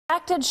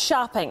Acted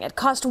shopping. It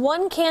cost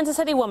one Kansas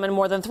City woman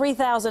more than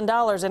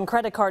 $3,000 in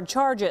credit card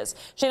charges.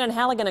 Shannon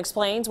Halligan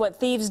explains what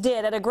thieves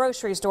did at a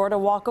grocery store to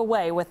walk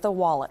away with the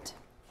wallet.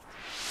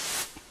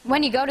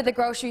 When you go to the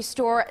grocery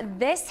store,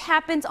 this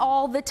happens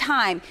all the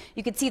time.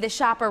 You can see the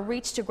shopper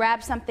reach to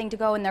grab something to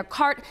go in their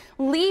cart,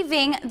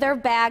 leaving their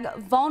bag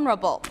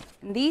vulnerable.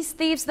 These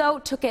thieves, though,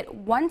 took it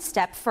one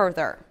step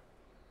further.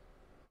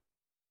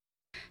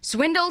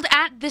 Swindled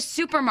at the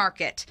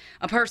supermarket.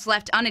 A purse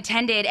left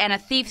unattended and a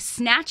thief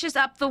snatches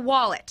up the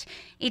wallet.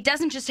 It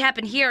doesn't just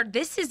happen here.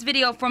 This is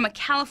video from a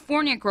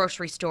California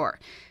grocery store.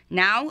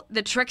 Now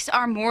the tricks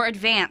are more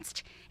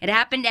advanced. It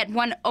happened at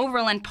one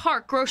Overland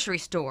Park grocery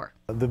store.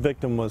 The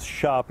victim was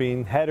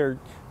shopping,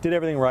 did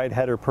everything right,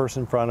 had her purse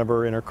in front of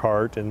her in her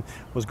cart and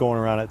was going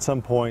around. At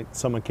some point,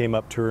 someone came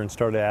up to her and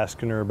started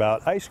asking her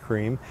about ice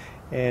cream,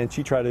 and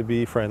she tried to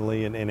be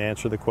friendly and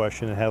answer the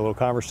question and had a little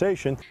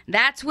conversation.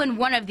 That's when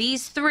one of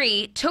these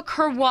three took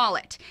her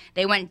wallet.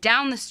 They went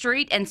down the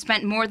street and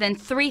spent more than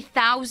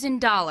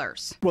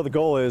 $3,000. Well, the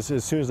goal is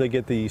as soon as they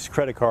get these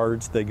credit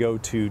cards, they go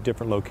to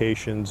different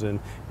locations, and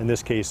in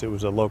this case, it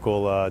was a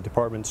local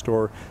department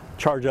store.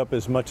 Charge up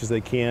as much as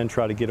they can,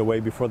 try to get away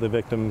before the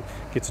victim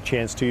gets a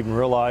chance to even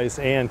realize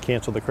and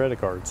cancel the credit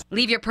cards.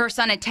 Leave your purse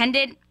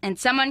unattended and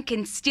someone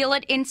can steal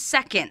it in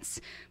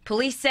seconds.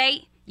 Police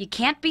say you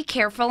can't be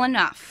careful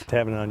enough.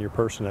 Having it on your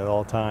person at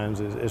all times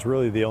is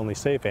really the only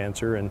safe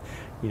answer, and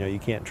you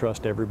can't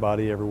trust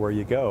everybody everywhere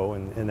you go,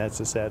 and that's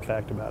the sad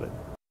fact about it.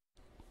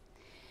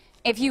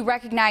 If you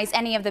recognize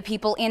any of the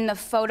people in the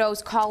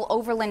photos, call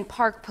Overland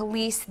Park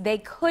Police. They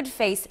could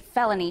face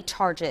felony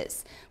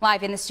charges.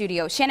 Live in the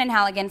studio, Shannon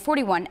Halligan,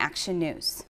 41 Action News.